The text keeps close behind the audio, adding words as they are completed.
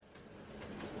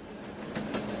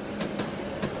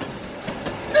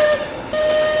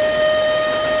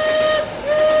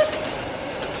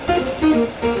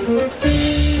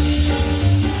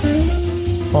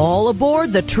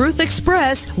Board the Truth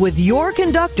Express with your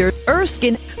conductor,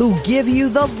 Erskine, who give you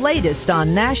the latest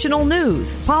on national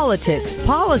news, politics,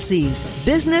 policies,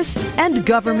 business, and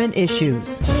government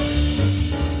issues.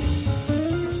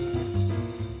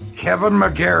 Kevin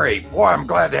McGarry. Boy, I'm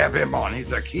glad to have him on.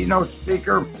 He's a keynote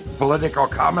speaker, political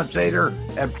commentator,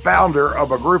 and founder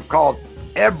of a group called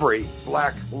Every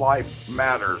Black Life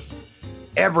Matters.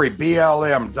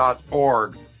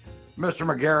 EveryBLM.org. Mr.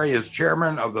 McGarry is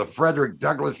chairman of the Frederick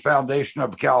Douglass Foundation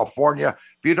of California.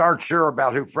 If you aren't sure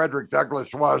about who Frederick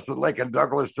Douglass was, the Lincoln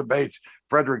Douglas debates,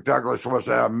 Frederick Douglass was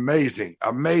an amazing,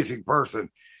 amazing person.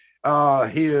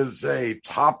 He is a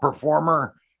top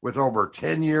performer with over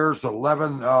 10 years,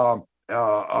 11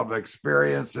 of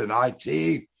experience in IT,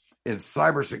 in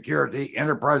cybersecurity,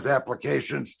 enterprise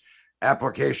applications,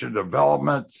 application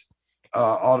development,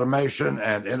 automation,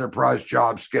 and enterprise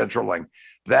job scheduling.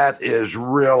 That is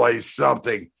really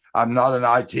something. I'm not an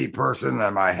IT person,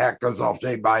 and my hat goes off to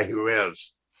anybody who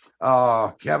is.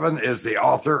 Kevin is the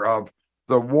author of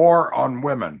The War on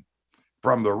Women,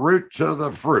 From the Root to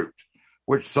the Fruit.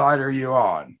 Which side are you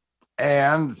on?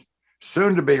 And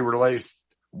soon to be released,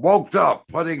 Woke Up,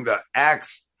 Putting the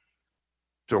Axe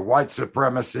to White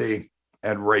Supremacy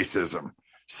and Racism.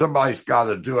 Somebody's got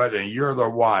to do it, and you're the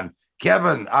one.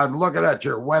 Kevin, I'm looking at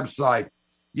your website.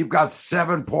 You've got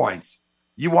 7 points.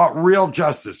 You want real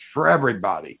justice for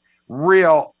everybody,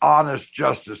 real honest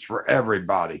justice for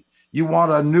everybody. You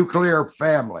want a nuclear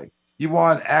family. You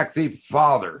want an active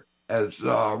father as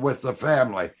with the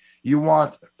family. You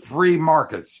want free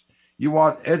markets. You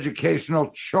want educational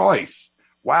choice.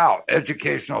 Wow,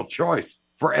 educational choice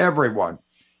for everyone.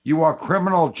 You want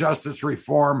criminal justice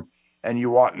reform, and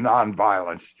you want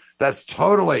nonviolence. That's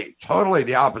totally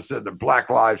the opposite of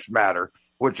Black Lives Matter,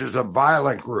 which is a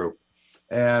violent group.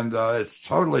 And it's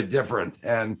totally different.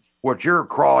 And what you're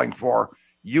crawling for,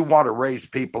 you want to raise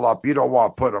people up. You don't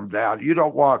want to put them down. You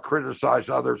don't want to criticize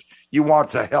others. You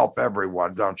want to help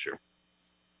everyone, don't you?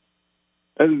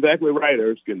 That's exactly right,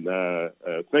 Erskine.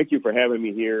 Thank you for having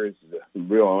me here. It's a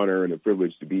real honor and a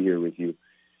privilege to be here with you.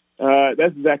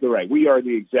 That's exactly right. We are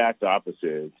the exact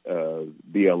opposite of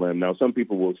BLM. Now, some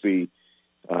people will see,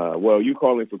 well, you're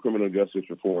calling for criminal justice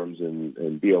reforms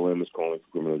and BLM is calling for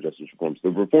criminal justice reforms. The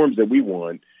reforms that we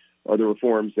want are the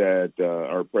reforms that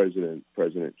our President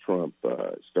Trump,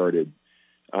 started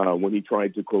when he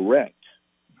tried to correct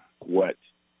what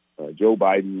Joe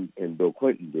Biden and Bill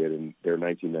Clinton did in their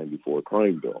 1994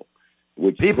 crime bill.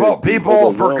 Which people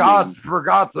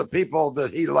forgot the people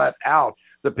that he let out,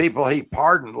 the people he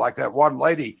pardoned, like that one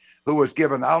lady who was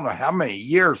given, I don't know how many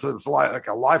years, it was like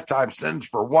a lifetime sentence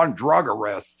for one drug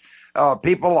arrest.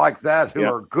 People like that who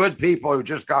are good people who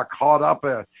just got caught up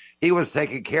in it. He was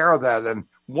taking care of that. And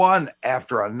one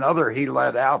after another he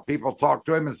let out. People talked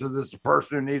to him and said, this is a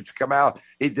person who needs to come out.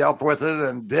 He dealt with it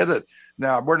and did it.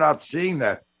 Now, we're not seeing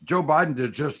that. Joe Biden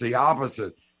did just the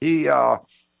opposite.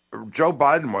 Joe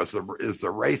Biden is the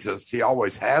racist. He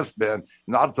always has been,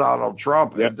 not Donald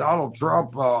Trump. Yep. And Donald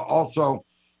Trump also,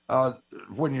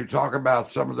 when you talk about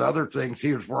some of the other things,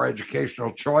 he was for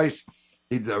educational choice.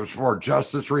 He was for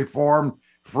justice reform,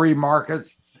 free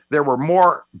markets. There were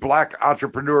more black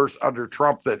entrepreneurs under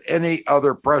Trump than any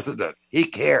other president. He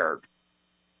cared.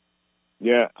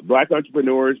 Yeah, black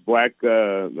entrepreneurs, black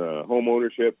home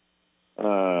ownership.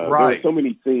 Right. There are so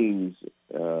many things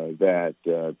that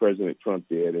President Trump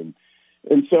did. And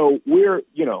so we're,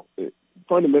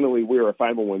 fundamentally we're a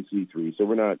 501c3, so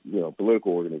we're not, a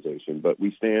political organization, but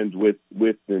we stand with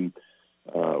and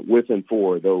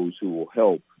for those who will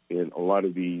help in a lot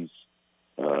of these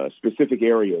specific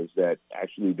areas that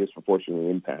actually disproportionately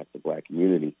impact the black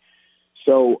community.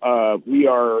 So we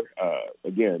are,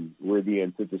 again, we're the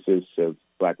antithesis of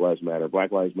Black Lives Matter.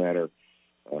 Black Lives Matter,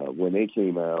 when they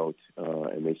came out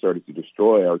and they started to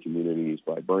destroy our communities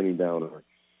by burning down our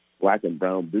black and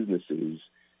brown businesses.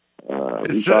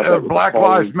 Black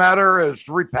Lives Matter is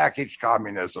repackaged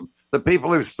communism. The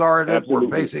people who started it were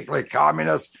basically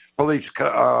communists, police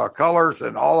colors,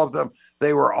 and all of them.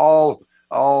 They were all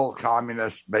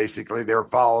communists, basically. They were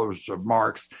followers of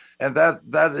Marx. And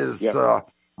that is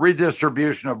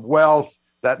redistribution of wealth.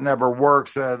 That never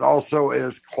works. And it also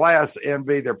is class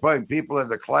envy. They're putting people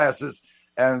into classes.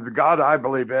 And the God I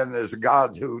believe in is a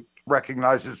God who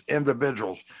recognizes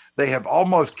individuals. They have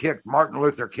almost kicked Martin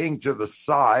Luther King to the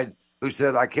side, who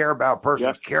said, I care about a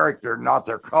person's character, not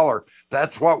their color.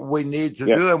 That's what we need to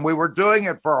do. And we were doing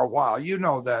it for a while. You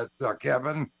know that,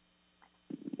 Kevin.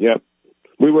 Yep.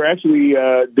 We were actually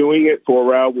doing it for a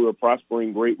while. We were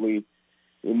prospering greatly.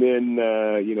 And then,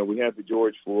 we had the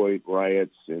George Floyd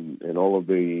riots and all of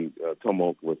the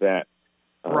tumult with that.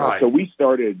 Right. So we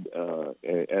started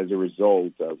as a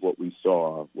result of what we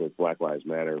saw with Black Lives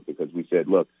Matter, because we said,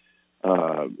 look,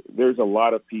 there's a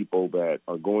lot of people that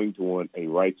are going to want a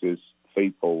righteous,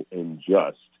 faithful, and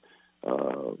just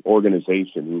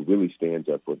organization who really stands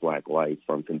up for Black life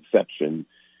from conception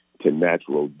to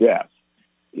natural death.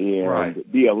 And Right.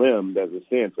 BLM doesn't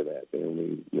stand for that. They're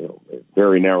only,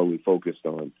 very narrowly focused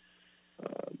on,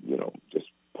 just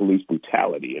police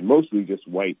brutality, and mostly just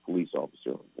white police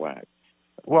officer and Black.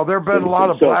 Well, there have been a lot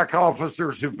of Black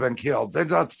officers who've been killed. They're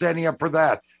not standing up for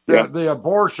that. The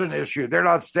abortion issue, they're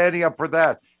not standing up for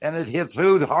that. And it hits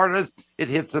who the hardest? It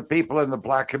hits the people in the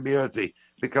Black community,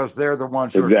 because they're the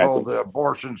ones who are told the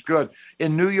abortion's good.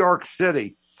 In New York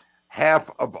City, half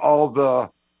of all the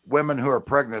women who are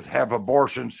pregnant have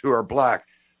abortions who are Black.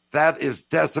 That is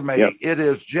decimating. Yep. It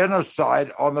is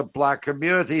genocide on the Black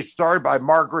community, started by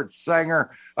Margaret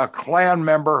Sanger, a Klan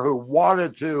member who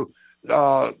wanted to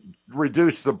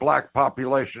reduce the Black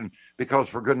population, because,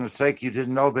 for goodness sake, you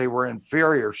didn't know they were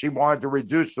inferior. She wanted to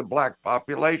reduce the Black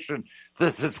population.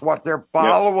 This is what they're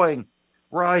following. Yep.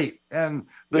 Right. And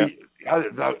the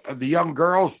young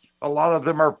girls, a lot of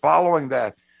them are following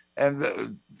that.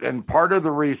 And part of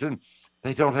the reason,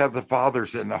 they don't have the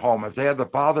fathers in the home. If they had the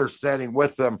fathers standing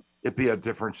with them, it'd be a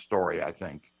different story, I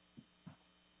think.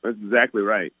 That's exactly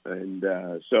right. And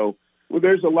there's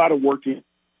a lot of work in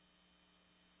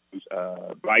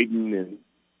Biden and.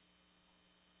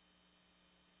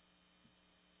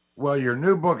 Well, your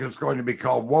new book is going to be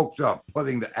called Woked Up,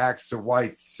 Putting the Axe to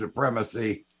White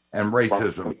Supremacy and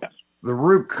Racism. The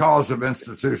root cause of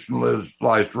institutionalized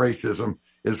racism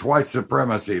is white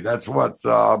supremacy. That's what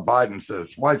Biden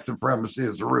says. White supremacy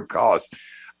is the root cause.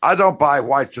 I don't buy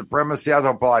white supremacy. I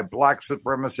don't buy Black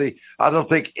supremacy. I don't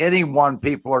think any one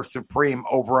people are supreme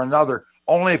over another,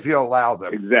 only if you allow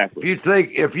them. Exactly.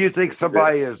 If you think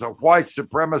somebody is a white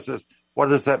supremacist, what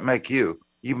does that make you?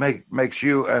 Makes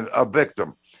you a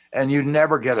victim, and you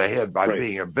never get ahead by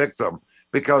being a victim,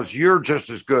 because you're just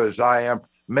as good as I am,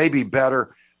 maybe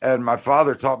better. And my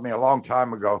father taught me a long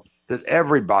time ago that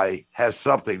everybody has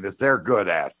something that they're good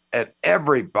at. And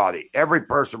every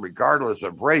person, regardless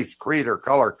of race, creed, or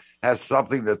color, has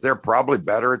something that they're probably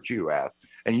better at you at.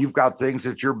 And you've got things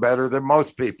that you're better than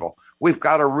most people. We've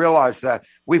got to realize that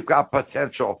we've got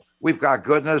potential, we've got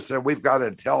goodness, and we've got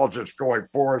intelligence going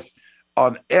for us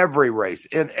on every race,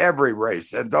 in every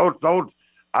race. And don't,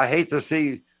 I hate to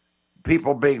see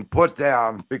people being put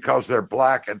down because they're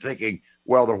Black and thinking,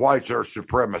 well, the whites are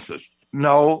supremacists.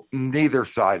 No, neither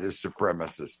side is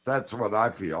supremacist. That's what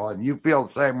I feel. And you feel the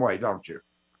same way, don't you?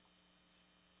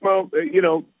 Well,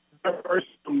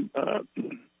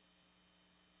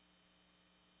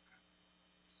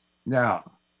 now,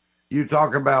 you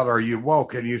talk about, are you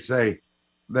woke? And you say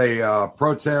they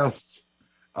protest,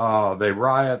 they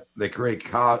riot, they create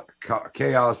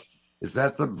chaos. Is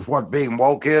that what being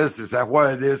woke is? Is that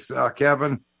what it is,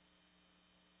 Kevin?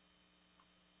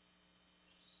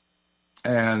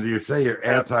 And you say you're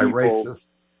anti-racist,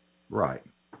 right?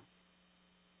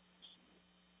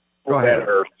 Go ahead.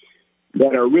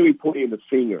 That are really pointing the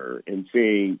finger and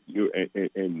saying you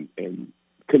and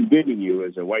condemning you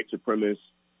as a white supremacist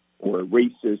or a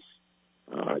racist,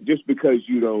 just because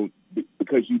you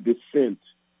dissent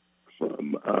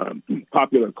from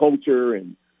popular culture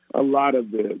and a lot of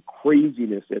the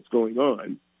craziness that's going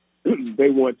on.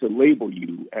 They want to label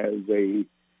you as a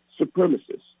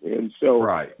supremacist, and so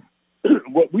right.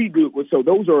 What we do, so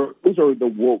those are the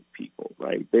woke people,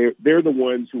 right? They're the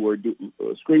ones who are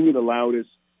screaming the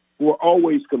loudest, who are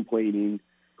always complaining,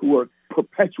 who are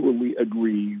perpetually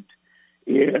aggrieved,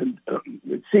 and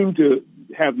seem to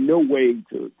have no way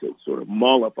to sort of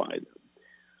mollify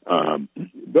them.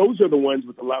 Those are the ones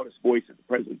with the loudest voice at the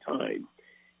present time.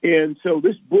 And so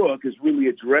this book is really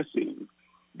addressing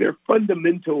their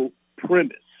fundamental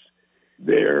premise,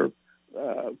 their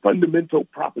fundamental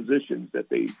propositions that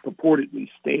they purportedly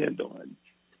stand on.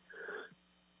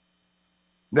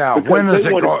 Now, because when is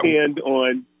it going to stand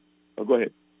on? Oh, go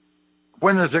ahead.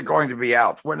 When is it going to be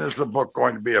out? When is the book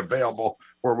going to be available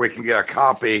where we can get a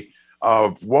copy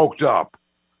of Woked Up?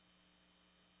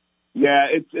 Yeah,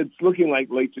 it's looking like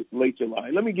late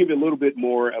July. Let me give you a little bit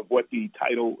more of what the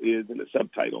title is and the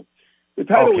subtitle. The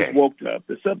title is Woked Up.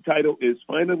 The subtitle is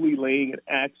Finally Laying an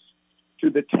Axe to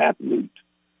the Taproot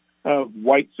of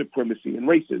White Supremacy and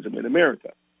Racism in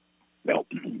America. Now,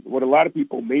 what a lot of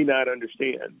people may not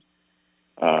understand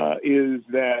is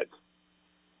that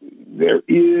there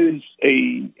is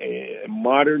a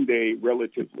modern day,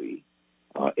 relatively,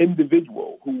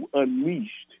 individual who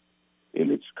unleashed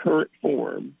in its current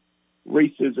form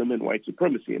racism and white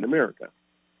supremacy in America.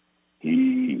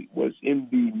 He was in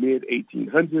the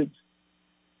mid-1800s.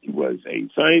 He was a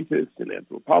scientist, an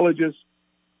anthropologist.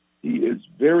 He is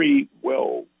very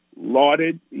well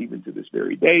lauded, even to this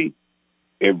very day.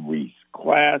 Every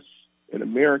class in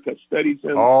America studies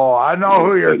him. Oh, I know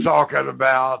who you're talking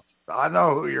about.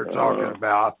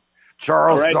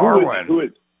 Charles Darwin. Who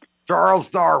is? Charles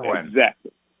Darwin.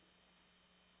 Exactly.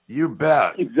 You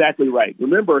bet. Exactly right.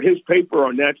 Remember, his paper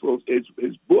on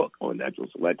his book on natural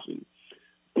selection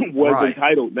was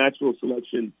entitled "Natural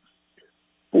Selection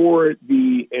and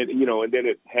then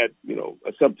it had,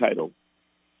 a subtitle.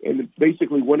 And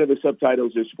basically one of the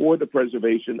subtitles is "For the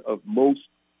Preservation of Most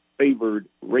Favored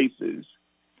Races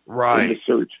in the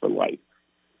Search for Life."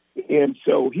 And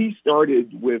so he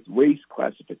started with race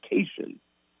classification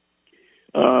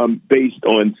based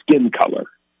on skin color.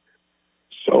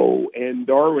 So, and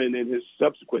Darwin, in his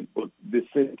subsequent book,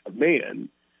 Descent of Man,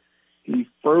 he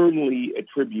firmly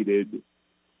attributed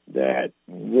that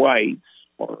whites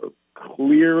are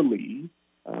clearly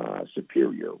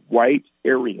superior. White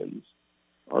Aryans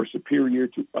are superior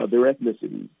to other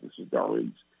ethnicities. This is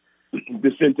Darwin's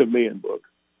Descent of Man book.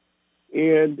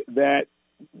 And that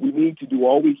we need to do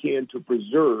all we can to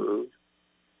preserve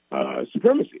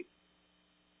supremacy.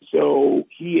 So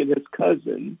he and his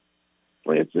cousin,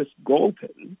 Francis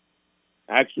Galton,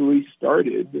 actually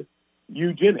started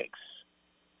eugenics.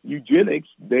 Eugenics,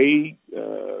 they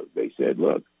said,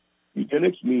 look,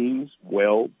 eugenics means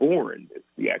well-born. It's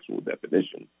the actual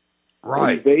definition.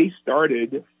 Right. And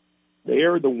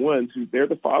they're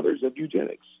the fathers of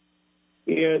eugenics.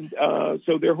 And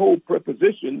so their whole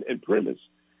proposition and premise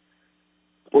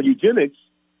for eugenics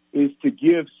is to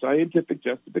give scientific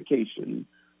justification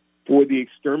for the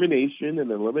extermination and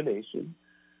elimination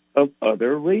of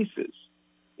other races.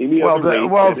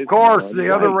 Of course,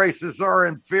 the other races are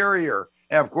inferior.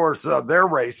 And of course, their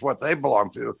race, what they belong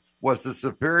to, was the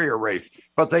superior race.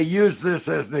 But they use this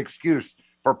as an excuse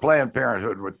for Planned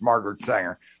Parenthood with Margaret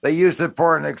Sanger. They use it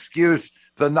for an excuse,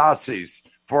 the Nazis,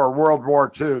 for World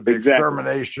War II, the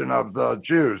extermination of the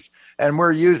Jews. And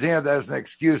we're using it as an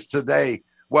excuse today.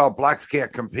 Well, blacks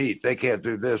can't compete. They can't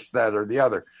do this, that, or the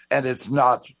other. And it's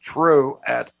not true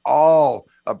at all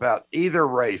about either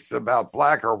race, about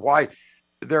black or white.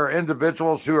 There are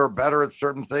individuals who are better at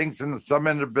certain things, and some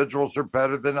individuals are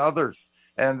better than others.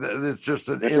 And it's just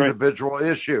an individual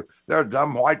issue. There are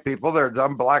dumb white people. There are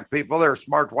dumb black people. There are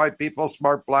smart white people,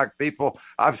 smart black people.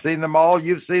 I've seen them all.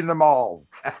 You've seen them all,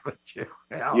 haven't you?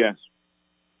 Yeah.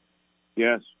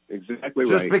 Yes, exactly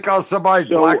just because somebody's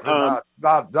black, they're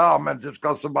not dumb. And just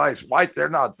because somebody's white, they're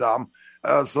not dumb.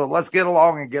 So let's get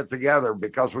along and get together,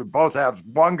 because we both have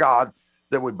one God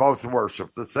that we both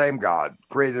worship, the same God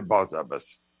created both of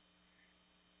us.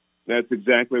 That's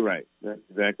exactly right.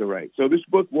 So this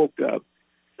book woke up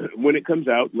when it comes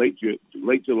out late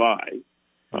July.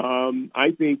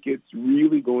 I think it's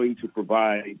really going to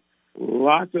provide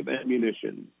lots of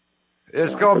ammunition.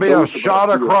 It's going to be a shot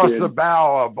across the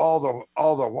bow of all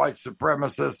the white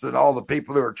supremacists and all the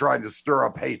people who are trying to stir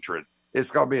up hatred.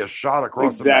 It's going to be a shot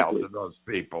across the bow to those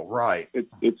people, right?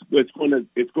 It's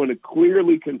going to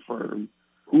clearly confirm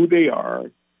who they are,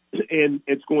 and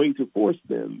it's going to force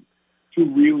them to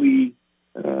really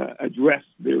address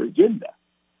their agenda,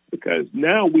 because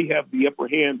now we have the upper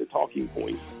hand, the talking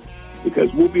points,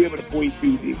 because we'll be able to point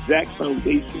to the exact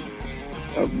foundation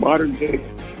of modern day.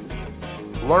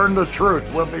 Learn the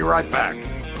truth. We'll be right back.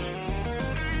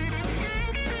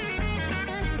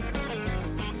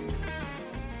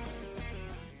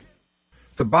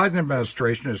 The Biden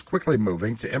administration is quickly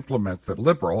moving to implement the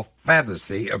liberal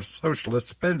fantasy of socialist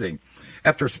spending.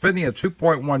 After spending a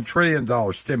 $2.1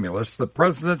 trillion stimulus, the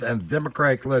president and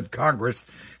Democratic-led Congress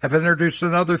have introduced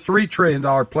another $3 trillion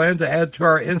plan to add to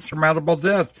our insurmountable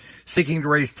debt, seeking to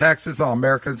raise taxes on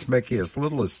Americans making as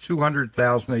little as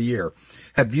 $200,000 a year.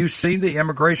 Have you seen the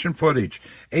immigration footage?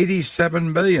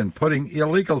 87 million putting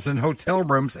illegals in hotel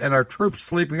rooms and our troops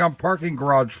sleeping on parking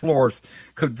garage floors.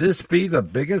 Could this be the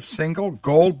biggest single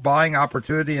gold buying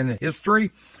opportunity in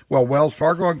history? Well, Wells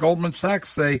Fargo and Goldman Sachs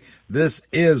say this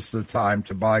is the time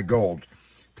to buy gold.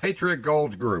 Patriot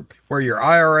Gold Group, where your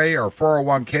IRA or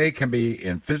 401k can be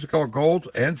in physical gold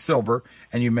and silver,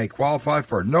 and you may qualify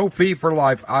for no fee for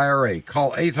life IRA.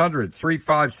 Call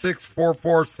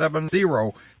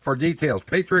 800-356-4470 for details.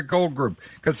 Patriot Gold Group,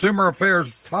 Consumer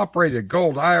Affairs top-rated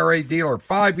gold IRA dealer,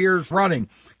 5 years running.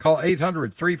 Call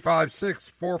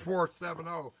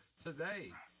 800-356-4470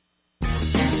 today.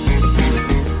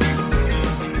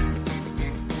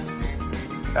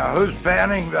 Now, who's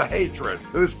fanning the hatred?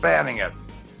 Who's fanning it?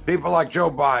 People like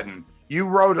Joe Biden. You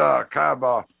wrote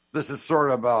this is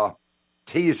sort of a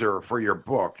teaser for your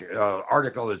book,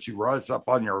 article that you wrote. It's up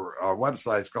on your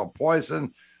website. It's called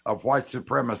Poison of White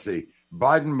Supremacy.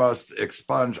 Biden must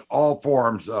expunge all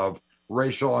forms of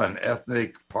racial and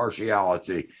ethnic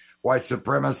partiality. White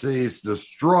supremacy is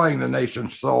destroying the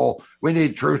nation's soul. We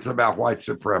need truth about white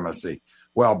supremacy.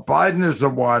 Well, Biden is the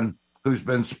one who's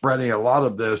been spreading a lot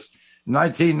of this.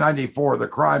 1994, the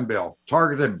crime bill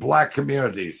targeted black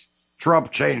communities.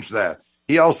 Trump changed that.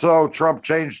 Trump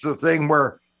changed the thing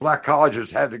where black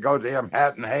colleges had to go to him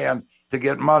hat in hand to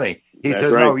get money. He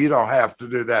said, right. No, you don't have to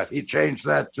do that. He changed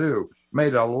that too,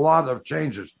 made a lot of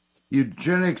changes.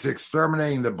 Eugenics,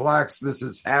 exterminating the blacks. This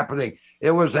is happening.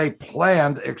 It was a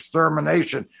planned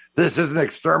extermination. This is an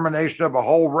extermination of a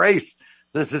whole race.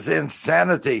 This is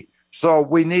insanity. So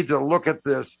we need to look at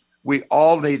this. We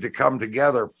all need to come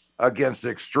together against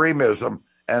extremism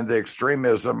and the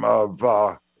extremism of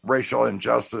racial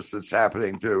injustice that's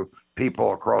happening to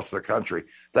people across the country.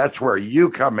 That's where you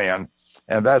come in.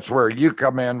 And that's where you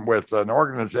come in with an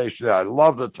organization. I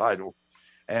love the title.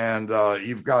 And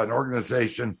you've got an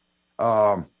organization.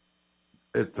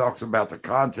 It talks about the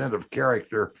content of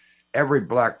character. Every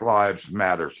black lives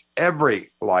matters. Every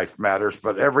life matters,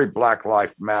 but every black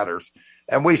life matters.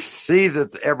 And we see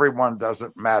that everyone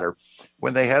doesn't matter.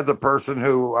 When they had the person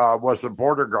who was a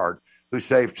border guard who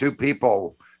saved two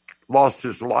people, lost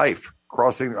his life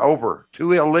crossing over, two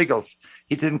illegals.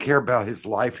 He didn't care about his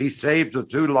life. He saved the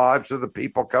two lives of the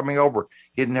people coming over.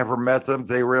 He'd never met them.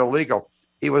 They were illegal.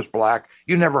 He was black.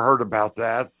 You never heard about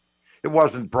that. It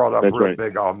wasn't brought up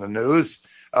big on the news.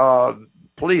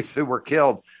 Police who were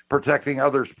killed protecting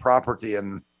others' property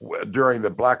and during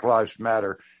the Black Lives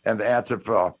Matter and the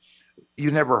Antifa.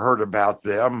 You never heard about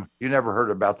them. You never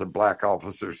heard about the black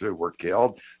officers who were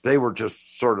killed. They were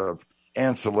just sort of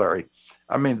ancillary.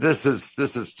 I mean, this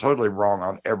is totally wrong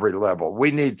on every level. We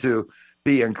need to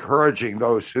be encouraging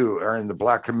those who are in the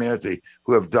black community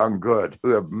who have done good, who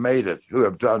have made it, who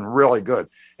have done really good.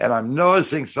 And I'm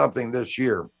noticing something this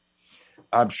year.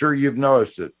 I'm sure you've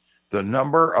noticed it. The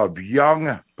number of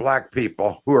young black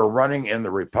people who are running in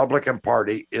the Republican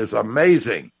Party is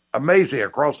amazing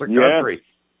across the country. Yeah.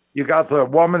 You got the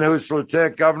woman who's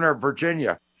lieutenant governor of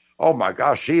Virginia. Oh my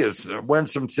gosh, she is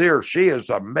Winsome Sears. She is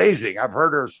amazing. I've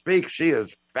heard her speak. She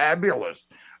is fabulous.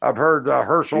 I've heard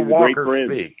Herschel Walker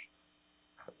speak.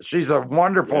 She's a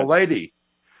wonderful lady.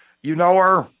 You know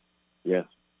her? Yes.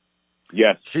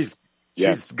 Yes.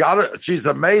 She's got it. She's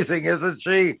amazing, isn't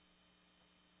she?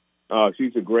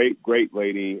 She's a great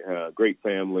lady, great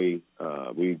family.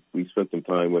 We spent some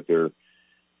time with her,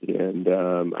 and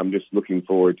I'm just looking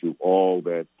forward to all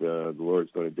that the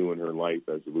Lord's going to do in her life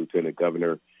as a lieutenant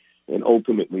governor. And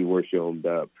ultimately, where she'll end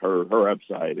up, her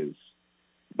upside is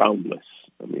boundless.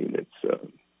 I mean, it's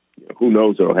who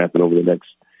knows what'll happen over the next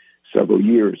several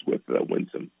years with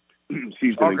Winsome.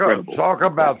 She's incredible. Talk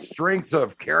about strength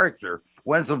of character.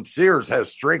 Winsome Sears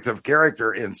has strength of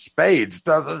character in spades,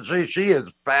 doesn't she? She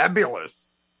is fabulous.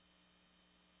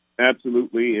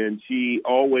 Absolutely, and she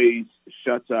always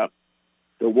shuts up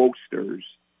the wokesters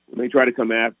when they try to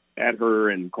come at her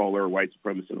and call her a white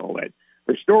supremacist and all that.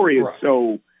 Her story is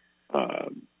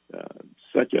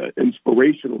such an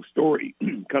inspirational story,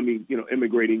 coming,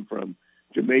 immigrating from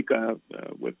Jamaica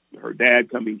with her dad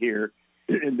coming here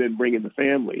and then bringing the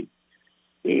family.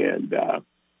 And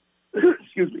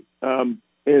excuse me.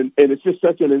 And it's just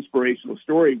such an inspirational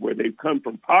story where they've come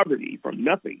from poverty, from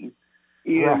nothing,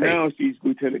 and now she's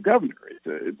lieutenant governor.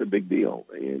 It's a big deal,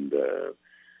 and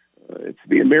it's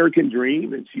the American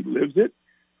dream, and she lives it.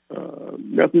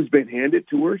 Nothing's been handed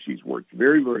to her. She's worked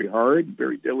very, very hard,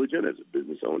 very diligent as a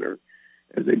business owner,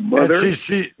 as a mother. And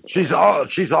she's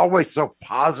always so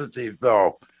positive,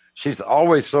 though. She's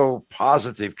always so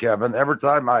positive, Kevin. Every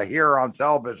time I hear her on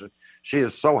television, she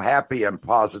is so happy and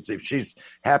positive. She's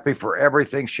happy for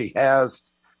everything she has.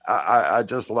 I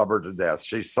just love her to death.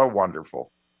 She's so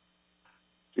wonderful.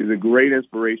 She's a great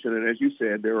inspiration. And as you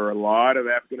said, there are a lot of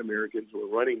African Americans who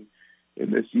are running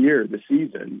in this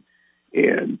season.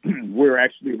 And we're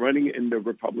actually running in the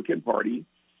Republican Party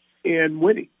and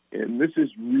winning. And this is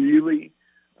really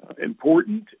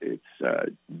important. It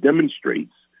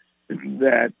demonstrates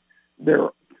that there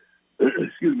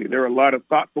are a lot of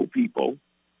thoughtful people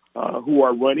who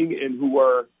are running and who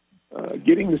are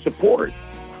getting the support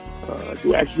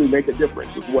to actually make a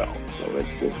difference as well. So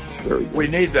that's very good. We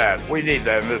need that. We need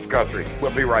that in this country.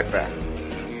 We'll be right back.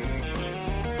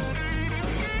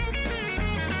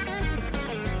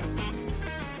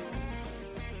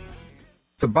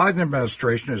 The Biden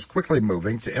administration is quickly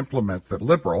moving to implement the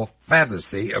liberal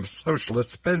fantasy of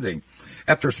socialist spending.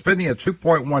 After spending a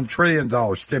 $2.1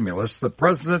 trillion stimulus, the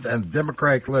president and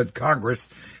Democratic-led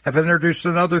Congress have introduced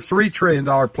another $3 trillion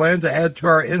plan to add to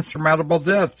our insurmountable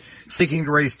debt, seeking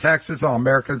to raise taxes on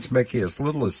Americans making as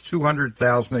little as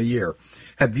 $200,000 a year.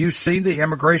 Have you seen the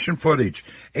immigration footage?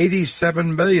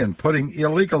 87 million putting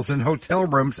illegals in hotel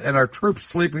rooms and our troops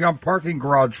sleeping on parking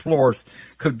garage floors.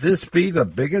 Could this be the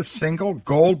biggest single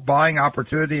gold buying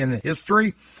opportunity in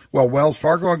history? Well, Wells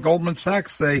Fargo and Goldman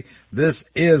Sachs say this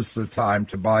is the time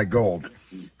to buy gold.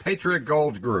 Patriot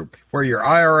Gold Group, where your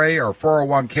IRA or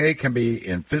 401k can be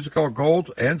in physical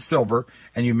gold and silver,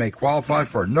 and you may qualify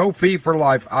for a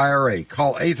no-fee-for-life IRA.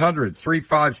 Call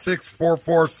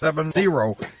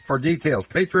 800-356-4470 for details.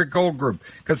 Patriot Gold Group,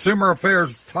 Consumer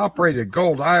Affairs top-rated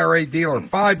gold IRA dealer,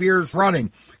 5 years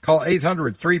running. Call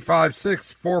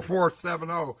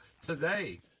 800-356-4470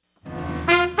 today.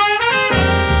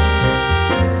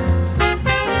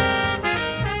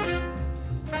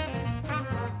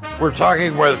 We're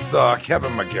talking with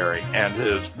Kevin McGary, and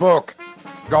his book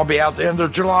going to be out the end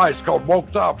of July. It's called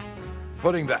Woked Up,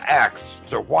 Putting the Axe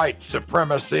to White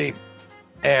Supremacy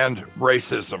and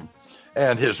Racism.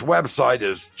 And his website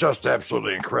is just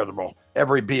absolutely incredible.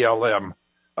 Every BLM,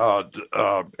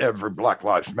 every Black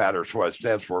Lives Matter is what it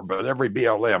stands for, but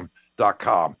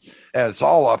everyblm.com. And it's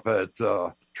all up at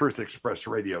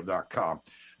truthexpressradio.com.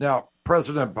 Now,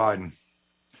 President Biden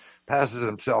passes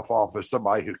himself off as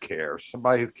somebody who cares.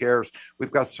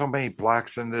 We've got so many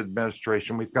blacks in the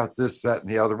administration. We've got this, that, and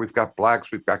the other. We've got blacks.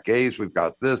 We've got gays. We've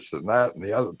got this and that and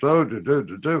the other.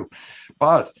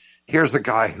 But here's a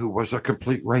guy who was a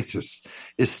complete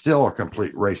racist, is still a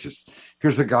complete racist.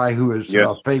 Here's a guy who is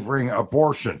favoring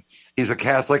abortion. He's a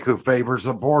Catholic who favors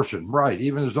abortion. Right.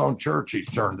 Even his own church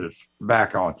he's turned his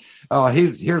back on.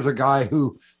 Here's a guy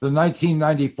who the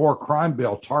 1994 crime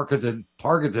bill targeted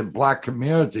black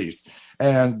communities.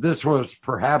 And this was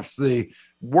perhaps the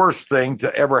worst thing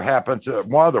to ever happen to,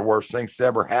 one of the worst things to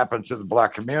ever happen to the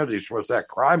black communities was that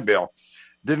crime bill.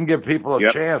 Didn't give people a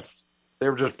chance. They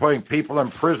were just putting people in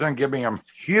prison, giving them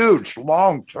huge,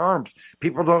 long terms.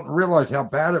 People don't realize how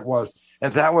bad it was.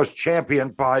 And that was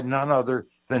championed by none other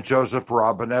than Joseph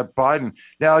Robinette Biden.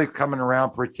 Now he's coming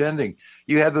around pretending.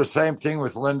 You had the same thing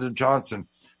with Lyndon Johnson,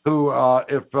 who,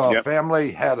 if a family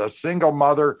had a single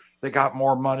mother, they got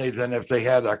more money than if they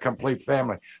had a complete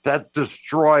family. That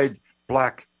destroyed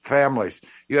black families.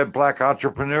 You had black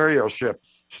entrepreneurship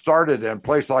started in a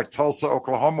place like Tulsa,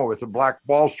 Oklahoma with the Black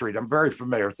Wall Street. I'm very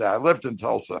familiar with that. I lived in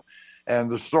Tulsa,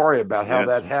 and the story about how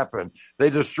that happened.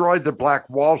 They destroyed the Black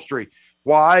Wall Street.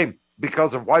 Why?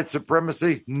 Because of white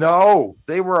supremacy? No,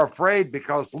 they were afraid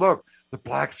because, look, the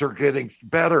blacks are getting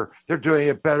better. They're doing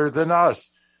it better than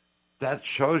us. That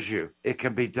shows you it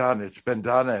can be done. It's been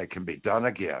done, and it can be done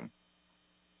again.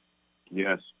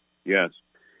 Yes.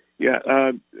 Yeah,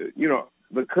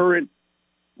 the current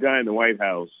guy in the White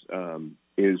House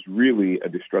is really a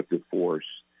destructive force.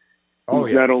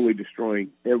 He's not only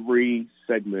destroying every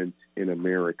segment in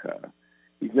America,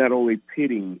 he's not only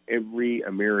pitting every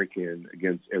American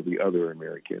against every other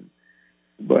American,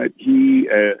 but he,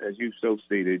 as you so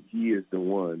stated, he is the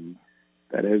one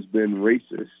that has been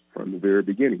racist from the very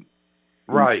beginning.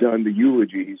 Right. He's done the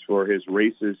eulogies for his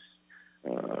racist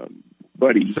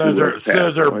buddy,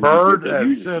 Senator Byrd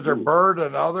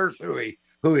and others who he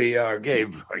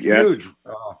gave huge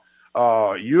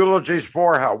eulogies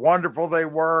for how wonderful they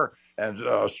were, and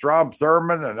Strom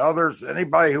Thurmond and others.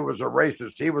 Anybody who was a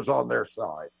racist, he was on their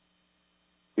side.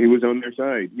 He was on their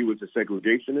side. He was a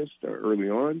segregationist early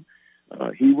on.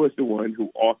 He was the one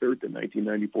who authored the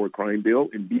 1994 crime bill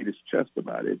and beat his chest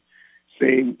about it,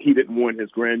 saying he didn't want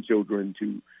his grandchildren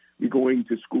to be going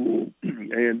to school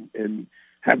and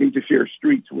having to share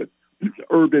streets with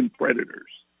urban predators.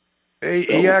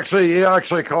 He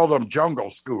actually called them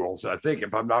jungle schools, I think,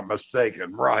 if I'm not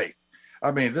mistaken. Right.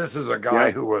 I mean, this is a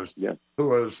guy who was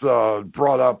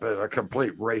brought up in a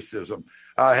complete racism.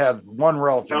 I had one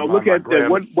relative. Now look at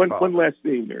one last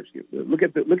thing there. Look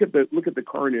at the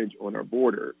carnage on our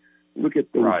border. Look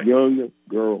at those young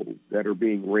girls that are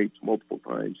being raped multiple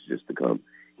times just to come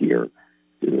here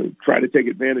to try to take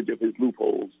advantage of his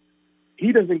loopholes.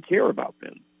 He doesn't care about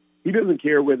them. He doesn't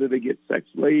care whether they get sex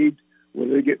slaved,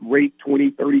 whether they get raped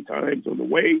 20, 30 times on the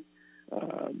way.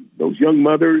 Those young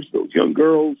mothers, those young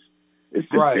girls, it's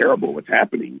just terrible what's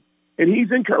happening. And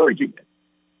he's encouraging it.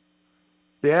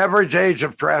 The average age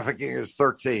of trafficking is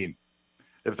 13.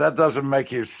 If that doesn't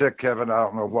make you sick, Kevin, I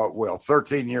don't know what will.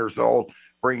 13 years old,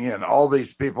 bringing in all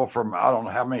these people from I don't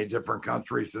know how many different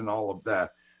countries and all of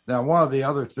that. Now, one of the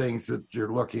other things that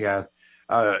you're looking at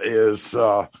is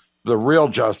the real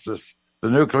justice, the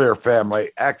nuclear family,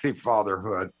 active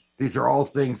fatherhood, These are all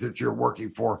things that you're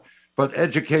working for. But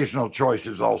educational choice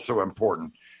is also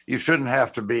important. You shouldn't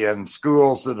have to be in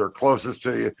schools that are closest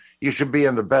to you. You should be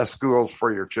in the best schools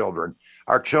for your children.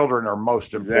 Our children are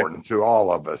most important to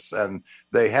all of us, and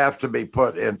they have to be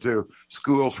put into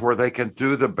schools where they can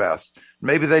do the best.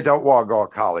 Maybe they don't want to go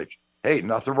to college. Hey,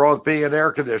 nothing wrong with being an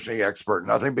air conditioning expert.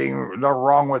 No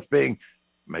wrong with being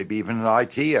maybe even an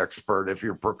IT expert if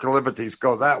your proclivities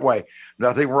go that way.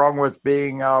 Nothing wrong with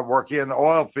being working in the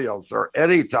oil fields or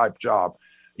any type job.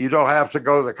 You don't have to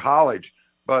go to college,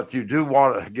 but you do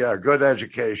want to get a good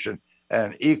education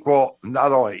and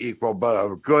not only equal, but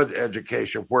a good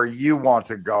education where you want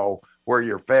to go, where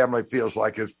your family feels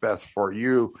like it's best for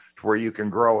you, to where you can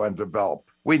grow and develop.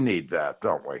 We need that,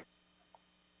 don't we?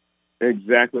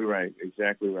 Exactly right.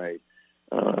 Exactly right.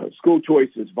 School choice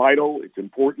is vital. It's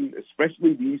important,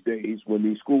 especially these days when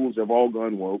these schools have all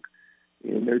gone woke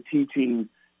and they're teaching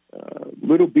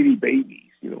little bitty babies,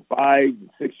 5 and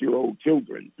 6-year-old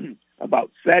children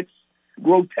about sex,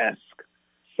 grotesque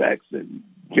sex and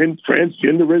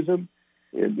transgenderism.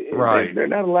 And they're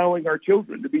not allowing our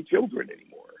children to be children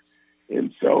anymore.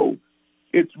 And so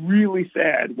it's really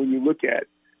sad when you look at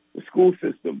the school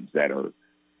systems that are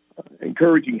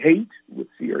encouraging hate with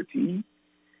CRT,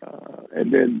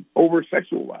 and then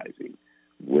over-sexualizing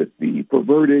with the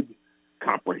perverted,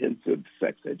 comprehensive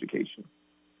sex education.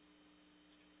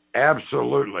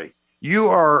 Absolutely.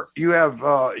 You're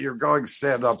going to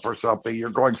stand up for something. You're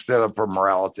going to stand up for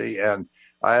morality. And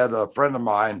I had a friend of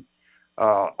mine,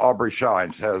 Aubrey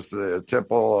Shines, has the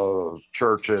Temple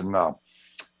Church in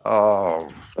Tampa,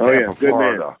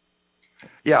 Florida.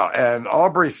 Yeah, and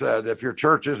Aubrey said, if your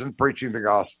church isn't preaching the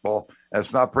gospel and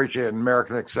it's not preaching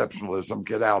American exceptionalism,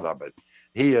 get out of it.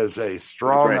 He is a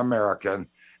strong American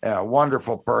and a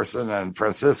wonderful person, and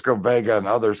Francisco Vega and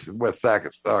others with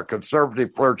that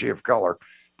conservative clergy of color,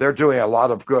 they're doing a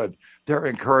lot of good. They're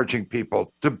encouraging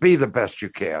people to be the best you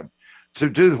can, to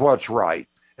do what's right.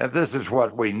 And this is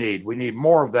what we need. We need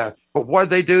more of that. But what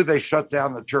do? They shut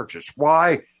down the churches.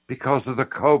 Why? Because of the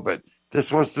COVID.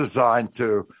 This was designed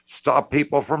to stop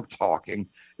people from talking.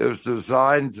 It was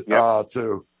designed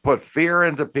to put fear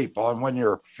into people. And when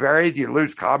you're afraid, you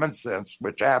lose common sense,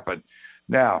 which happened.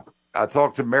 Now, I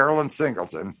talked to Marilyn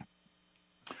Singleton,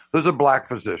 who's a black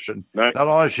physician. Not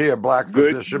only is she a black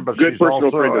physician, but she's also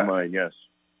a friend of mine, yes.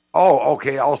 Oh,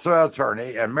 okay. Also an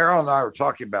attorney. And Marilyn and I were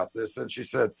talking about this, and she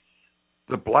said,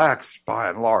 the blacks, by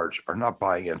and large, are not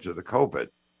buying into the COVID.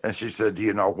 And she said, do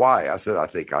you know why? I said, I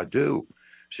think I do.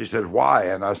 She said, why?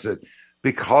 And I said,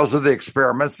 because of the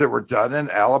experiments that were done in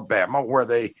Alabama, where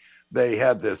they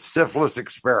had the syphilis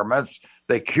experiments.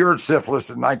 They cured syphilis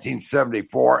in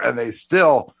 1974, and they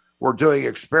still were doing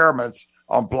experiments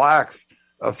on blacks,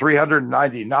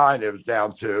 399 it was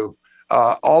down to,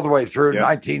 all the way through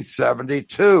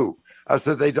 1972. I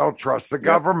said, they don't trust the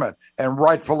government, and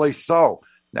rightfully so.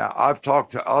 Now, I've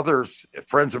talked to others,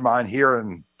 friends of mine here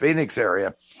in Phoenix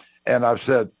area, and I've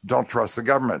said, don't trust the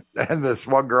government. And this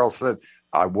one girl said,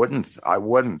 I wouldn't,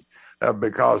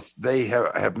 because they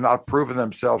have not proven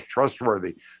themselves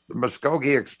trustworthy. The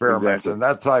Muskogee experiments and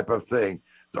that type of thing,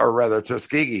 or rather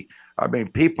Tuskegee. I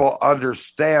mean, people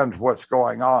understand what's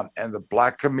going on, and the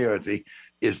black community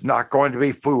is not going to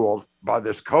be fooled by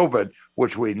this COVID,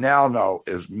 which we now know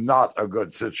is not a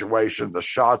good situation. The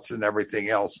shots and everything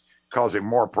else causing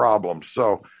more problems.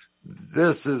 So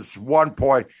this is one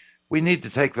point. We need to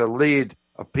take the lead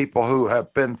of people who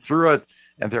have been through it.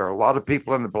 And there are a lot of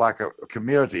people in the black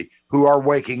community who are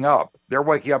waking up. They're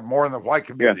waking up more in the white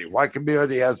community. Yeah. White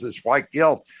community has this white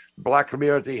guilt. The black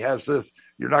community has this,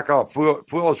 you're not going to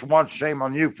fool us once, shame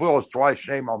on you. Fool us twice,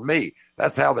 shame on me.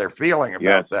 That's how they're feeling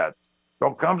about that.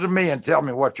 Don't come to me and tell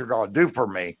me what you're going to do for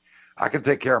me. I can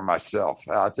take care of myself.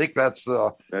 I think that's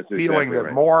the feeling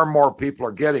that more and more people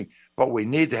are getting. But we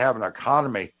need to have an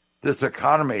economy. This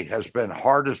economy has been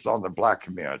hardest on the black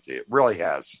community. It really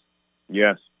has.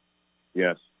 Yes.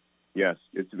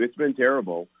 It's been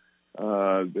terrible.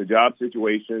 The job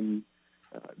situation,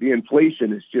 the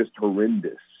inflation is just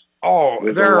horrendous. Oh,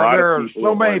 there are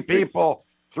so many people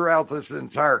throughout this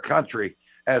entire country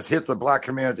has hit the black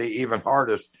community even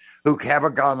hardest who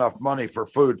haven't got enough money for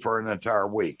food for an entire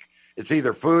week. It's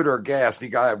either food or gas. You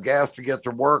got to have gas to get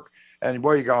to work. And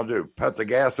what are you going to do? Put the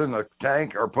gas in the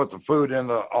tank or put the food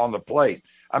on the plate?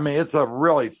 I mean, it's a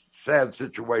really sad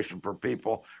situation for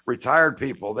people, retired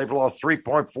people. They've lost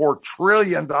 $3.4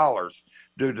 trillion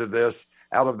due to this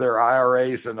out of their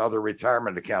IRAs and other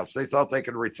retirement accounts. They thought they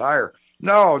could retire.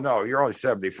 No, you're only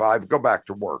 75. Go back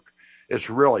to work. It's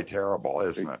really terrible,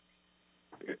 isn't it?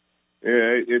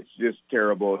 It's just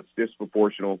terrible. It's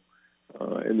disproportional.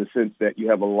 in the sense that you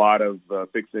have a lot of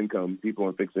fixed income, people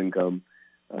on fixed income,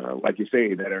 like you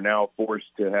say, that are now forced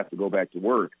to have to go back to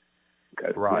work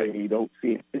because they don't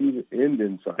see an end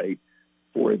in sight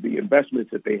for the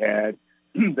investments that they had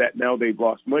that now they've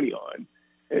lost money on.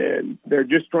 And they're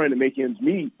just trying to make ends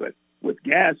meet, but with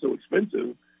gas so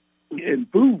expensive and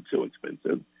food so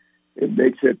expensive, it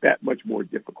makes it that much more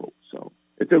difficult. So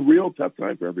it's a real tough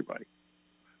time for everybody.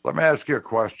 Let me ask you a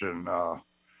question.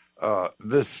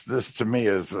 This to me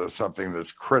is something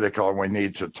that's critical and we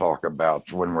need to talk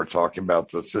about when we're talking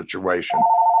about the situation.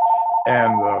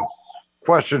 And the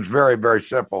question's very, very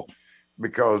simple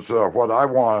because what I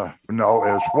want to know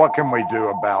is what can we do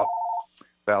about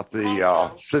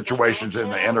the situations in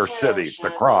the inner cities, the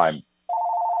crime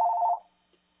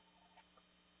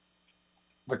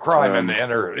in the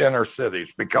inner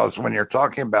cities, because when you're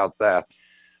talking about that,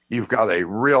 you've got a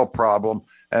real problem,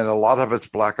 and a lot of it's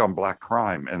black on black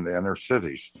crime in the inner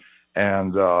cities.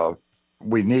 And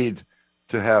we need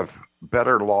to have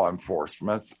better law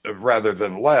enforcement rather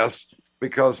than less,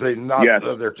 because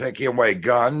they're taking away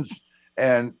guns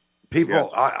and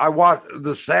people. Yes. I watched,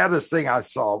 the saddest thing I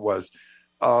saw was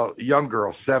a young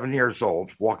girl, 7 years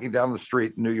old, walking down the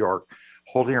street in New York,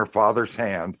 holding her father's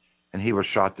hand, and he was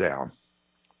shot down.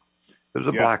 It was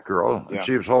a black girl, and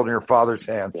she was holding her father's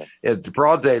hand in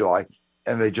broad daylight,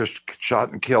 and they just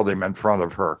shot and killed him in front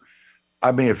of her.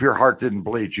 I mean, if your heart didn't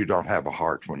bleed, you don't have a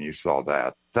heart when you saw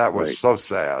that. That was so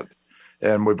sad.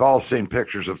 And we've all seen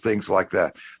pictures of things like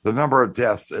that. The number of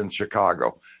deaths in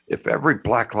Chicago. If every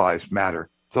Black Lives Matter,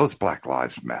 those Black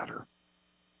Lives matter.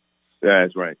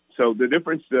 That's right. So the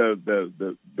difference,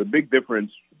 the big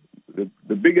difference,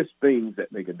 the biggest things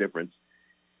that make a difference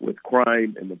with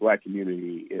crime in the black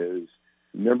community is,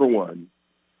 number one,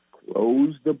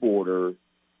 close the border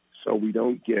so we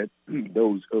don't get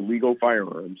those illegal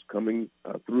firearms coming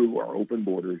through our open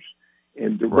borders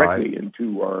and directly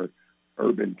into our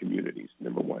urban communities,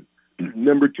 number one.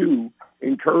 Number two,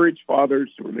 encourage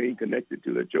fathers to remain connected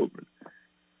to their children.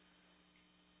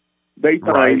 They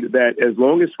find that as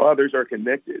long as fathers are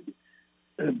connected,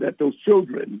 that those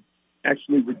children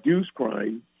actually reduce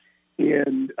crime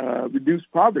and reduce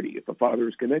poverty if a father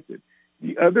is connected.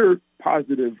 The other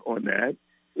positive on that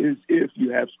is if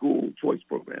you have school choice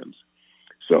programs.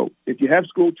 So if you have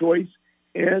school choice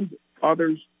and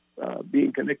fathers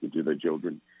being connected to their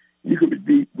children, you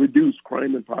could reduce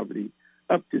crime and poverty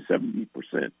up to 70%,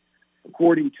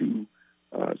 according to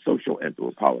social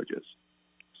anthropologists.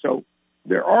 So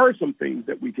there are some things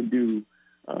that we can do,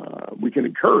 we can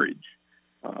encourage.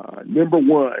 Number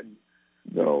one,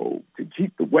 though, to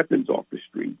keep the weapons off the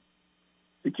street,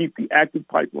 to keep the active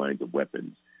pipelines of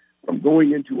weapons from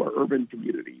going into our urban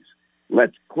communities.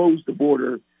 Let's close the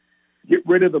border, get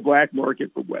rid of the black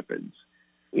market for weapons,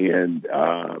 and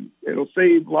it'll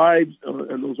save lives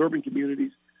in those urban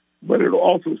communities, but it'll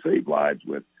also save lives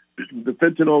with the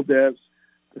fentanyl deaths,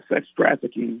 the sex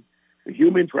trafficking, the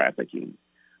human trafficking,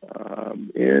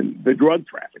 and the drug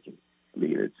trafficking. I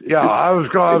mean, I was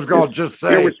going to just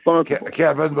say,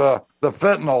 Kevin, the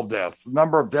fentanyl deaths, the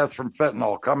number of deaths from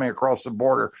fentanyl coming across the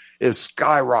border is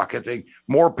skyrocketing.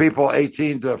 More people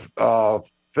 18 to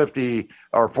 50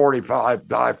 or 45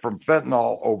 die from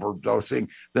fentanyl overdosing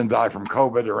than die from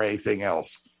COVID or anything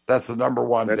else. That's the number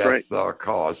one death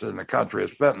cause in the country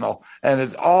is fentanyl. And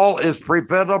it all is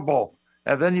preventable.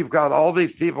 And then you've got all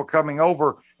these people coming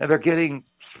over and they're getting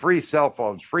free cell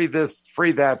phones, free this,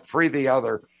 free that, free the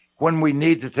other, when we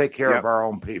need to take care of our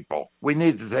own people. We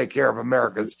need to take care of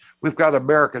Americans. We've got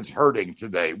Americans hurting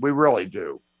today. We really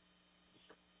do.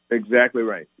 Exactly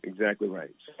right. Exactly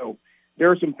right. So there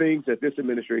are some things that this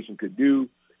administration could do.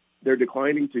 They're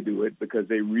declining to do it because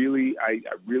I really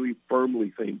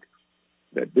firmly think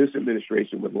that this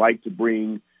administration would like to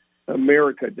bring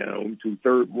America down to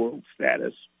third world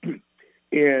status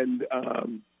and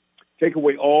take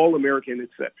away all American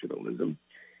exceptionalism.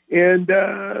 And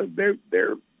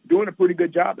they're doing a pretty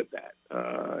good job at that,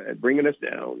 at bringing us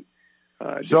down.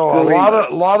 So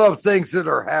a lot of things that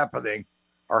are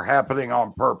happening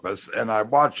on purpose. And I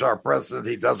watch our president.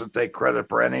 He doesn't take credit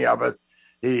for any of it.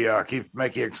 He keeps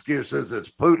making excuses.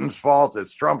 It's Putin's fault.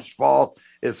 It's Trump's fault.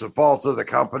 It's the fault of the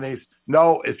companies.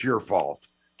 No, it's your fault.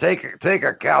 Take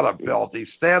accountability.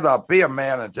 Stand up, be a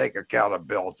man, and take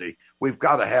accountability. We've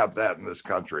got to have that in this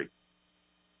country.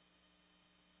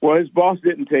 Well, his boss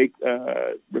didn't take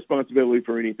responsibility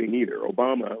for anything either.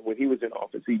 Obama, when he was in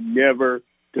office, he never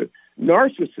took.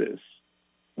 Narcissists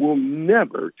will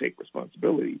never take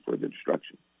responsibility for the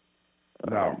destruction.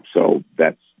 No. So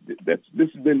this is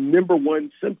the number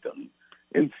one symptom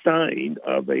and sign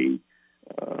of a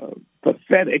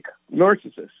pathetic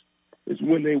narcissist is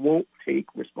when they won't take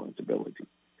responsibility.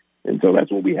 so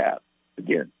that's what we have,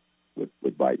 again,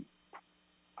 with Biden.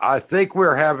 I think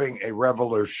we're having a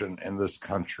revolution in this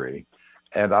country.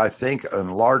 And I think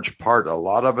in large part, a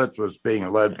lot of it was being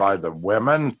led by the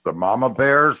women, the mama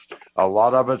bears. A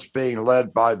lot of it's being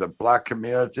led by the Black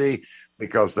community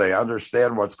because they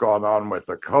understand what's going on with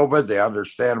the COVID. They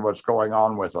understand what's going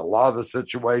on with a lot of the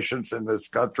situations in this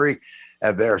country,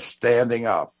 and they're standing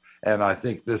up. And I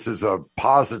think this is a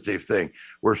positive thing.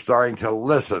 We're starting to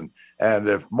listen. And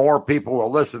if more people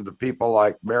will listen to people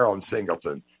like Marilyn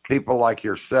Singleton, people like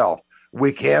yourself,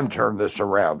 we can turn this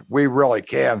around. We really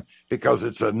can, because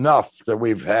it's enough that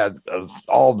we've had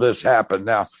all this happen.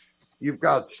 Now, you've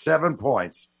got 7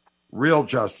 points. Real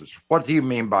justice. What do you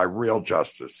mean by real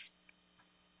justice?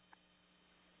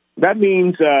 That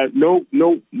means no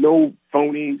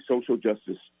phony social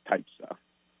justice type stuff.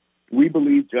 We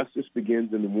believe justice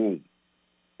begins in the womb.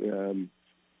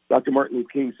 Dr. Martin Luther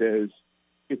King says,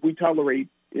 if we tolerate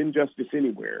injustice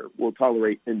anywhere, we'll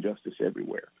tolerate injustice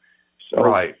everywhere. So,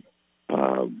 right.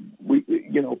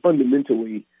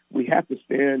 Fundamentally, we have to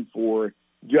stand for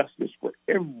justice for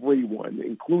everyone,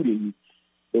 including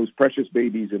those precious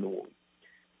babies in the womb.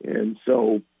 And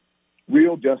so,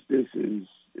 real justice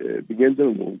begins in the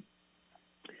womb,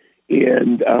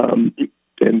 and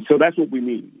so that's what we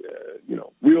mean.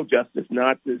 Real justice,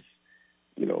 not this,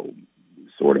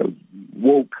 sort of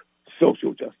woke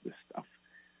social justice stuff.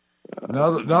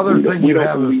 Another thing you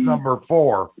have is number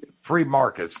 4, free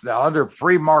markets. Now, under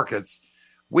free markets,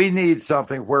 we need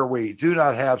something where we do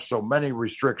not have so many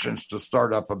restrictions to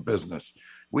start up a business.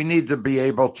 We need to be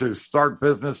able to start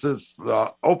businesses,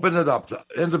 open it up to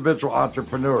individual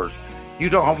entrepreneurs. You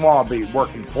don't want to be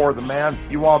working for the man.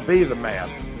 You want to be the man.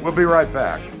 We'll be right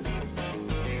back.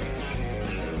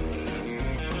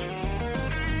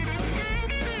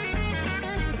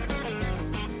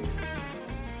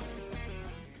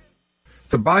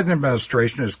 The Biden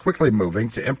administration is quickly moving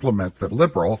to implement the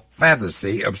liberal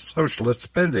fantasy of socialist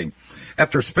spending.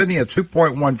 After spending a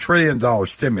 $2.1 trillion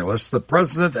stimulus, the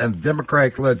president and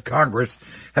Democratic-led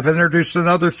Congress have introduced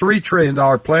another $3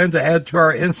 trillion plan to add to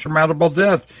our insurmountable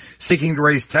debt, seeking to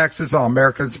raise taxes on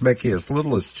Americans making as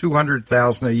little as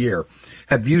 $200,000 a year.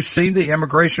 Have you seen the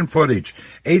immigration footage?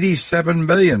 87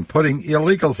 million putting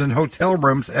illegals in hotel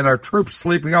rooms and our troops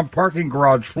sleeping on parking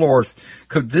garage floors.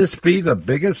 Could this be the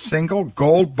biggest single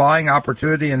gold buying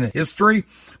opportunity in history?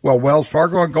 Well, Wells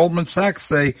Fargo and Goldman Sachs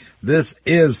say this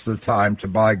is the time to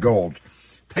buy gold.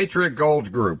 Patriot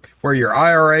Gold Group, where your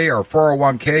IRA or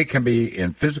 401k can be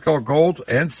in physical gold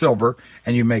and silver,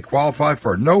 and you may qualify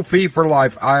for no fee for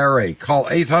life IRA. Call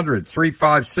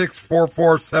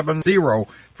 800-356-4470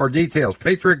 for details.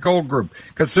 Patriot Gold Group,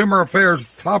 Consumer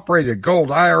Affairs top-rated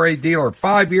gold IRA dealer,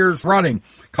 5 years running.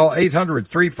 Call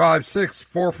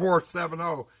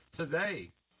 800-356-4470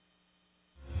 today.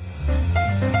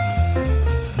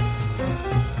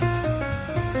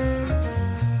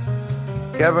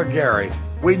 Kevin Gary,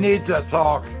 we need to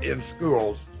talk in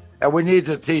schools, and we need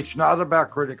to teach not about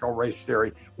critical race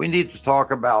theory. We need to talk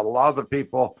about a lot of the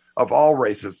people of all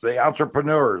races, the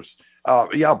entrepreneurs,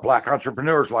 Black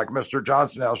entrepreneurs like Mr.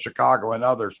 Johnson out of Chicago and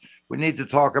others. We need to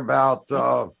talk about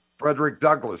Frederick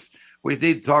Douglass. We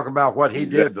need to talk about what he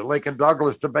did, the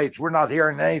Lincoln-Douglas debates. We're not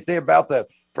hearing anything about that.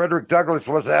 Frederick Douglass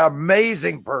was an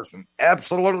amazing person,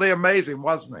 absolutely amazing,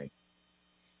 wasn't he?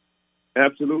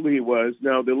 Absolutely, he was.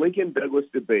 Now, the Lincoln-Douglas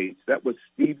debates, that was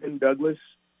Stephen Douglas.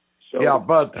 So, yeah,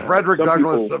 but Frederick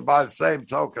Douglass, by the same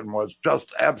token, was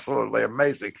just absolutely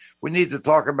amazing. We need to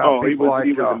talk about people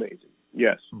like amazing.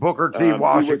 Yes. Booker T.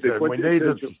 Washington. We need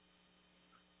to.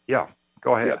 Yeah,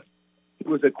 go ahead. Yeah. He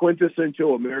was a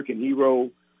quintessential American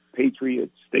hero, patriot,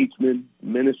 statesman,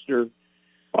 minister,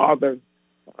 father.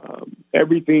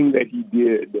 Everything that he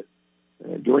did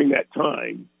during that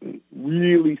time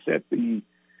really set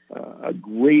a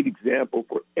great example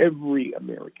for every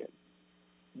American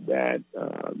that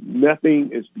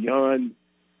nothing is beyond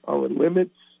our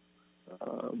limits.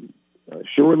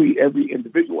 Surely every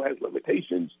individual has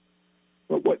limitations,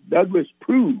 but what Douglass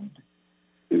proved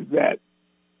is that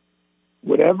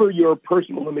whatever your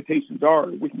personal limitations are,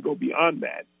 we can go beyond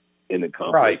that and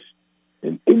accomplish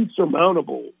an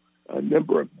insurmountable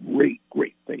number of great,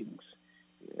 great things.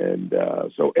 And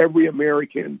so every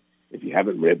American, if you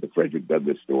haven't read the Frederick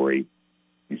Douglass story,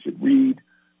 you should read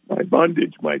My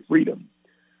Bondage, My Freedom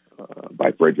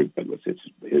by Frederick Douglass. It's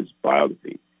his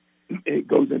biography. It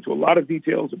goes into a lot of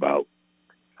details about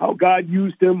how God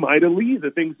used him mightily,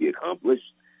 the things he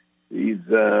accomplished. He's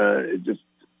just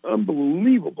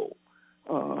unbelievable,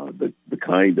 the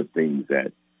kind of things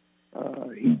that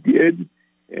he did,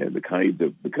 and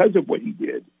because of what he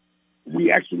did,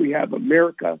 we actually have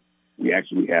America. We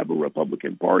actually have a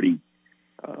Republican Party.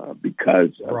 because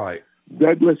of right.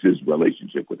 Douglas's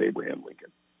relationship with Abraham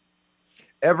Lincoln.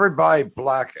 Everybody,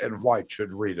 black and white,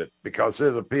 should read it because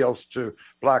it appeals to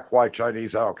black, white,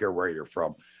 Chinese. I don't care where you're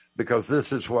from, because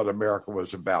this is what America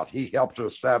was about. He helped to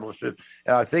establish it,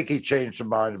 and I think he changed the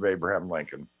mind of Abraham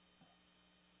Lincoln.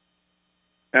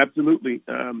 Absolutely.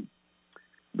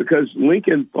 Because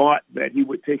Lincoln thought that he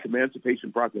would take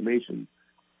Emancipation Proclamation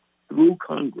through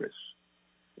Congress.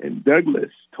 And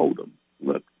Douglas told him,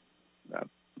 look,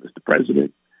 Mr.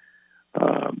 President,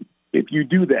 if you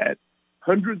do that,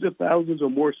 hundreds of thousands or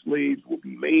more slaves will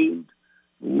be maimed,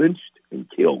 lynched, and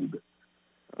killed.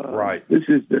 Right. This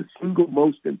is the single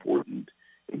most important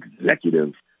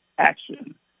executive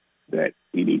action that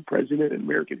any president in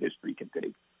American history can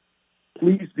take.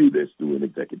 Please do this through an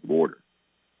executive order.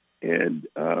 And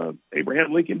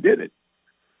Abraham Lincoln did it.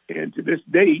 And to this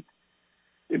date,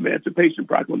 Emancipation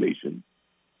Proclamation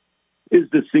is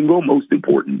the single most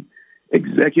important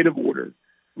executive order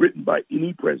written by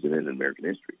any president in American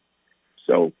history.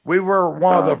 So we were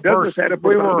one of the first. Had a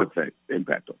profound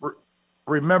impact on.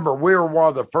 Remember, we were one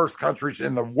of the first countries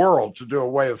in the world to do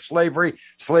away with slavery.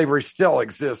 Slavery still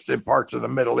exists in parts of the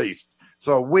Middle East.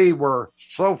 So we were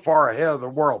so far ahead of the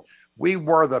world. We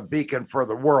were the beacon for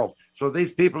the world. So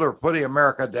these people are putting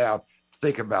America down.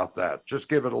 Think about that. Just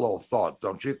give it a little thought,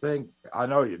 don't you think? I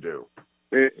know you do.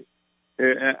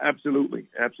 Absolutely.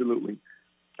 Absolutely.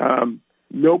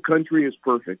 No country is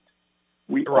perfect.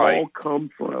 We all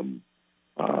come from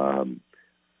a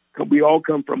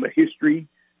history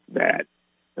that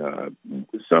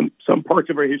some parts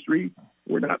of our history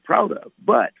we're not proud of,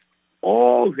 but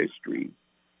all history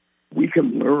we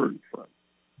can learn from.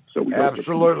 So we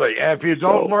absolutely. And if you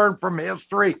don't learn from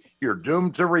history, you're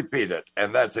doomed to repeat it.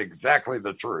 And that's exactly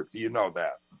the truth. You know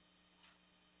that.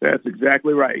 That's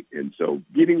exactly right. And so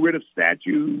getting rid of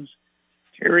statues,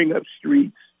 tearing up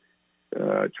streets,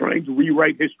 trying to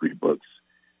rewrite history books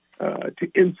to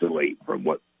insulate from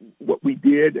what we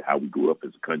did, how we grew up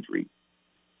as a country,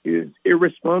 is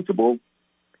irresponsible,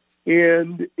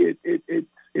 and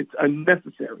it's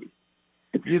unnecessary.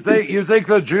 You think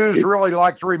the Jews really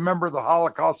like to remember the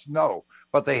Holocaust? No,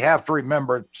 but they have to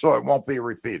remember it so it won't be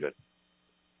repeated.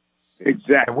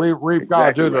 Exactly. And we've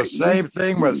got to do the same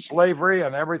thing with slavery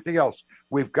and everything else.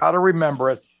 We've got to remember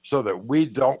it so that we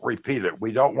don't repeat it.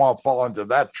 We don't want to fall into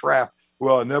that trap.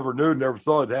 Well, I never knew, never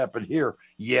thought it happened here.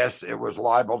 Yes, it was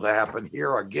liable to happen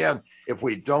here again if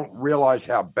we don't realize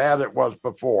how bad it was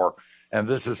before. And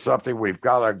this is something we've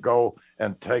got to go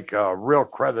and take real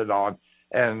credit on.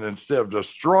 And instead of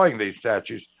destroying these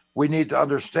statues, we need to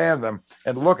understand them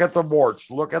and look at the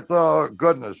warts, look at the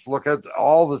goodness, look at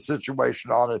all the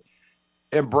situation on it.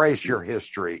 Embrace your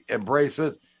history, embrace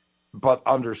it, but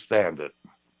understand it.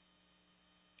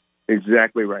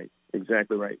 Exactly right.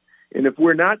 Exactly right. And if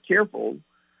we're not careful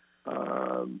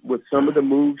with some of the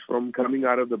moves from coming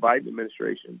out of the Biden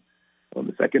administration on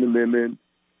the Second Amendment,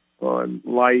 on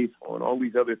life, on all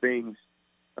these other things,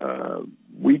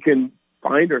 we can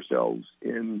find ourselves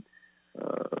in,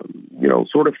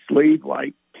 sort of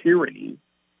slave-like tyranny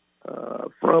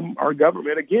from our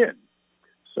government again.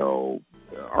 So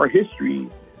our history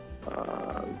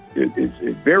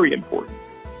is very important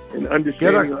in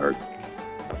understanding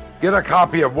Get a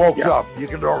copy of Woke Up. You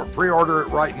can pre-order it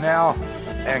right now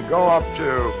and go up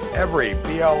to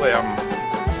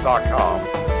everyblm.com.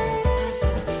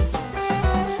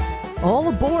 All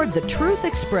aboard the Truth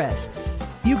Express.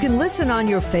 You can listen on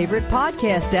your favorite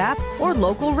podcast app or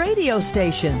local radio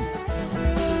station.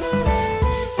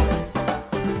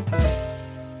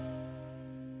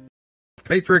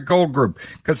 Patriot Gold Group,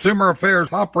 Consumer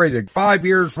Affairs operated 5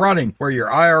 years running. Where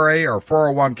your IRA or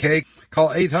 401k, call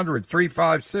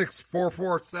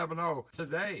 800-356-4470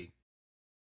 today.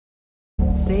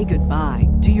 Say goodbye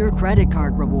to your credit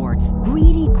card rewards.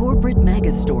 Greedy corporate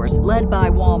mega stores, led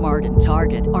by Walmart and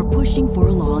Target, are pushing for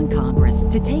a law in Congress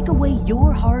to take away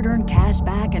your hard-earned cash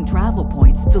back and travel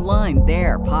points to line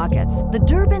their pockets. The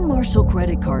Durbin-Marshall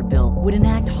credit card bill would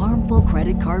enact harmful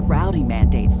credit card routing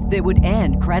mandates that would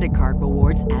end credit card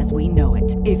rewards as we know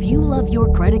it. If you love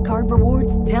your credit card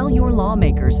rewards, tell your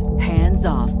lawmakers, hands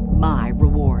off my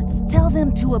rewards. Tell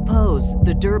them to oppose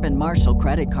the Durbin-Marshall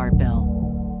credit card bill.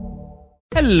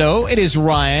 Hello, it is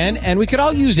Ryan, and we could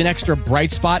all use an extra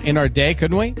bright spot in our day,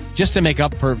 couldn't we? Just to make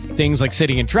up for things like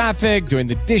sitting in traffic, doing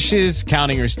the dishes,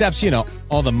 counting your steps,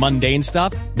 all the mundane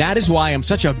stuff. That is why I'm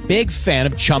such a big fan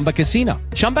of Chumba Casino.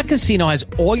 Chumba Casino has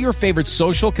all your favorite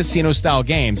social casino-style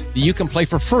games that you can play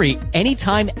for free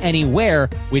anytime, anywhere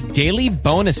with daily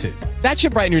bonuses. That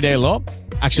should brighten your day a little.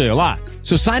 Actually, a lot.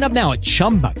 So sign up now at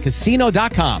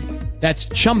ChumbaCasino.com. That's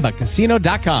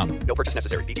ChumbaCasino.com. No purchase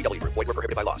necessary. VGW Group. Void where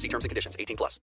prohibited by law. See terms and conditions. 18+.